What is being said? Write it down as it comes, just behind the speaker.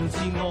自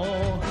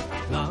我，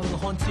硬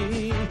漢子，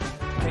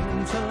拼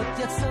出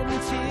一身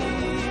刺，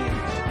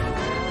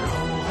流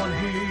汗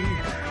血，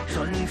盡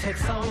赤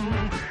心，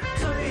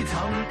追尋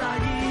大意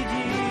義。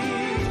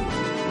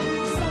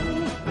生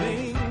命。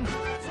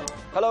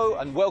Hello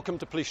and welcome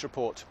to Police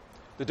Report.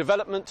 The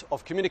development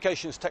of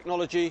communications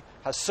technology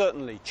has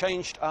certainly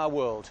changed our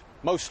world,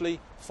 mostly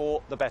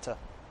for the better.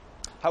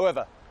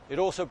 However, it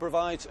also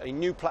provides a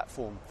new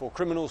platform for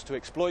criminals to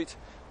exploit,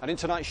 and in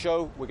tonight's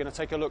show we're going to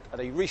take a look at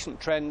a recent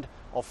trend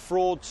of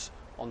frauds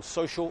on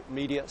social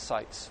media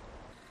sites.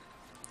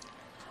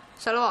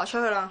 細佬啊，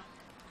出去啦！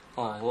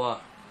哦，好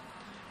啊。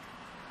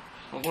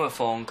我今日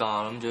放假，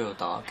諗住喺度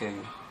打機。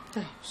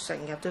成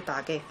日都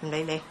打機，唔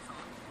理你。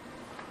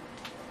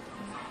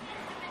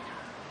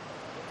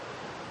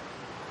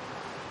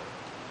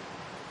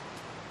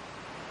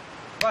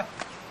喂，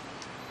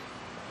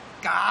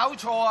搞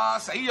錯啊！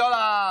死咗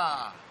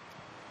啦！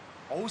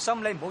好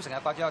心你唔好成日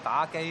掛住喺度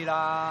打機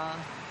啦。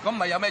咁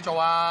咪有咩做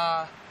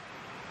啊？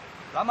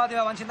諗下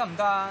點樣揾錢得唔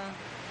得啊？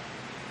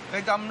你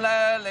咁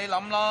叻，你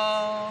諗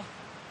咯。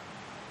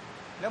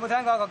你有冇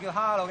聽過一個叫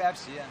Hello 嘅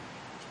Apps 啊？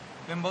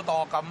你唔好當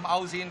我咁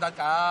歐先得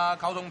㗎，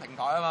溝通平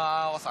台啊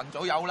嘛，我晨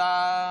早有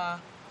啦。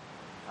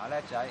嗱，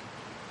叻仔，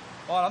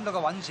我諗到個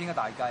揾錢嘅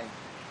大計。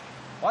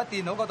我喺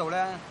電腦嗰度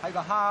咧，喺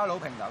個 Hello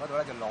平台嗰度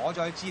咧就攞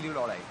咗啲資料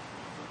落嚟，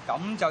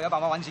咁就有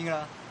辦法揾錢㗎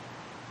啦。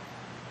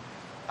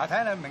睇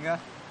下你唔明嘅，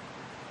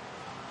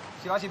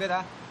試下一次俾你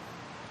睇。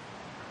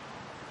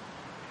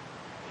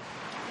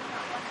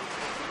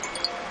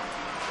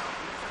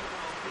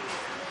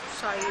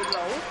細佬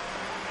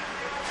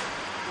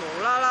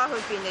無啦啦去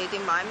便利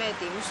店買咩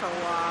點數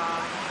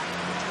啊？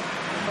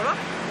好啦。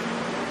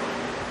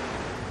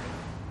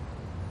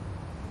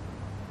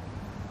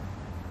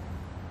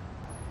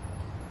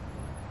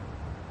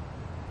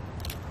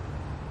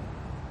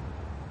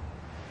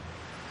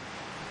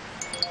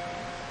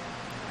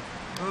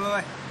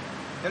喂，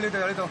有呢度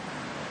有呢度，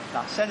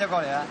嗱 send 咗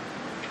過嚟啊！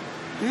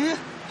咦，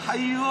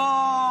係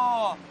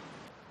喎。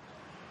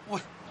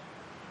喂，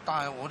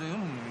但係我哋都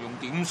唔用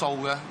點數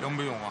嘅，有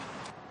咩用啊？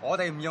我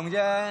哋唔用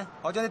啫，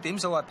我將啲點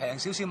數平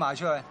少少賣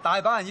出去，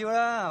大把人要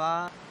啦，係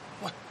嘛？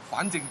喂，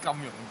反正咁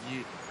容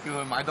易，叫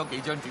佢買多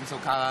幾張點數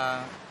卡啦。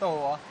都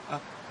好啊！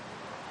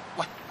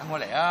喂，等我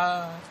嚟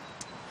啊！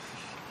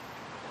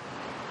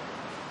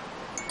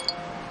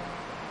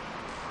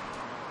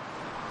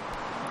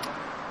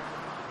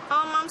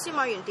啱啱先買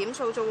完點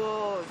數啫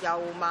喎，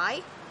又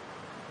買？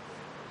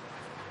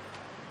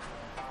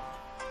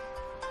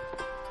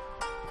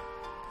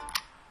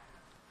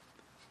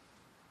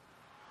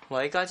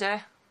喂，家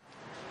姐。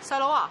細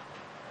佬啊，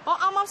我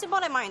啱啱先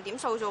幫你買完點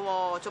數啫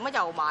喎，做乜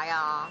又買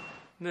啊？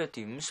咩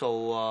點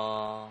數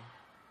啊？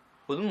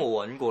我都冇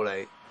揾過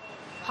你。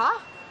吓？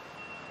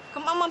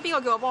咁啱啱邊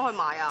個叫我幫佢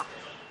買啊？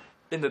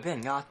你咪俾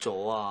人呃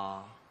咗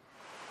啊？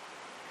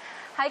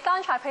喺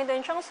剛才片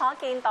段中所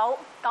見到，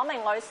嗰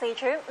名女事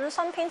主誤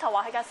信騙徒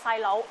話佢嘅細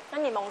佬，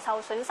因而蒙受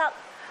損失。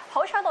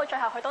好彩到最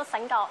後佢都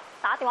醒覺，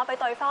打電話俾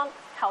對方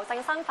求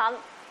證身份，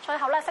最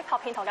後識破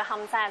騙徒嘅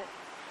陷阱。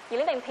而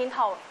呢名騙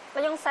徒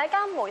利用社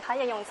交媒體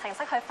應用程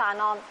式去犯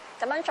案，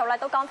咁樣做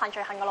都干犯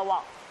罪行㗎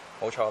咯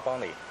喎。冇錯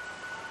 ，Bonnie。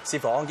視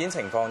乎案件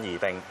情況而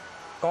定。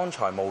剛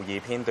才模擬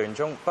片段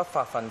中，不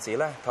法分子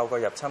透過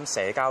入侵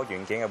社交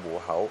軟件嘅戶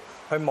口，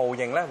去冒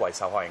認為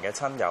受害人嘅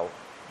親友。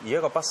以一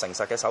個不誠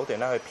實嘅手段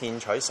去騙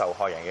取受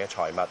害人嘅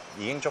財物，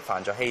已經觸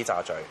犯咗欺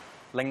詐罪。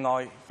另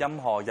外，任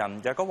何人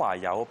若果懷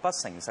有不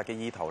誠實嘅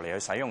意圖嚟去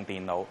使用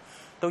電腦，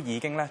都已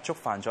經觸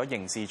犯咗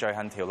刑事罪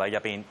行條例入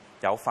邊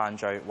有犯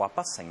罪或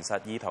不誠實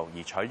意圖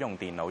而取用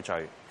電腦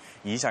罪。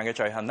以上嘅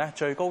罪行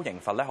最高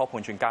刑罰可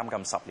判處監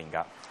禁10年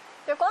㗎。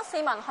若果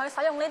市民去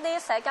使用呢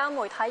啲社交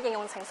媒體應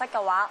用程式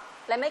嘅話，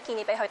你有咩建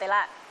議俾佢哋呢？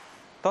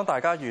當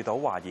大家遇到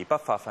懷疑不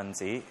法分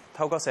子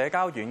透過社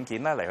交軟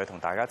件嚟去同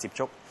大家接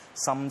觸，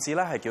甚至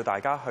係叫大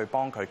家去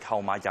幫佢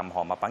購買任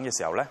何物品嘅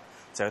時候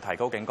就要提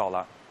高警覺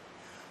啦。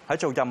喺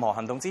做任何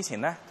行動之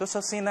前都率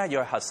先要去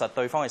核實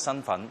對方嘅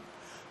身份，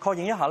確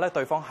認一下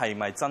對方係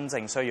咪真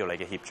正需要你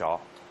嘅協助。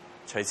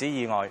除此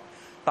以外，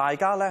大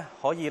家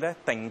可以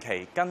定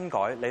期更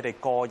改你哋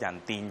個人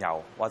電郵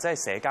或者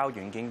係社交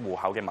軟件戶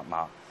口嘅密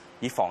碼，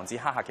以防止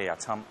黑客嘅入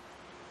侵。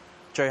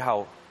最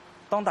後，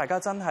當大家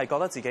真係覺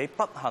得自己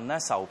不幸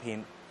受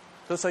騙，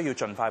都需要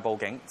盡快報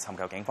警，尋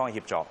求警方嘅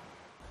協助。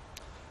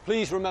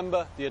Please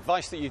remember the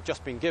advice that you've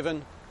just been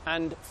given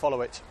and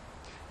follow it.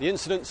 The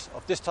incidence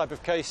of this type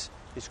of case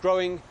is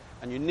growing,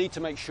 and you need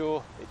to make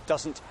sure it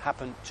doesn't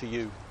happen to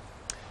you.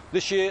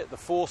 This year, the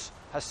force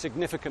has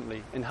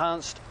significantly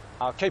enhanced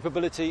our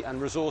capability and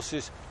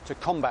resources to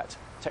combat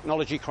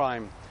technology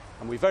crime,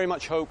 and we very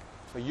much hope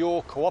for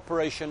your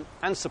cooperation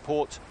and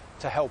support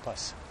to help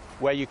us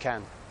where you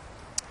can.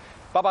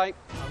 Bye-bye.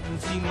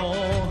 自我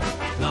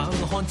硬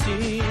漢子，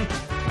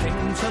拼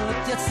出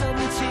一身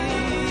刺，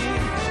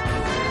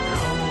流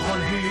汗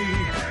血，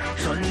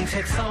盡赤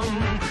心。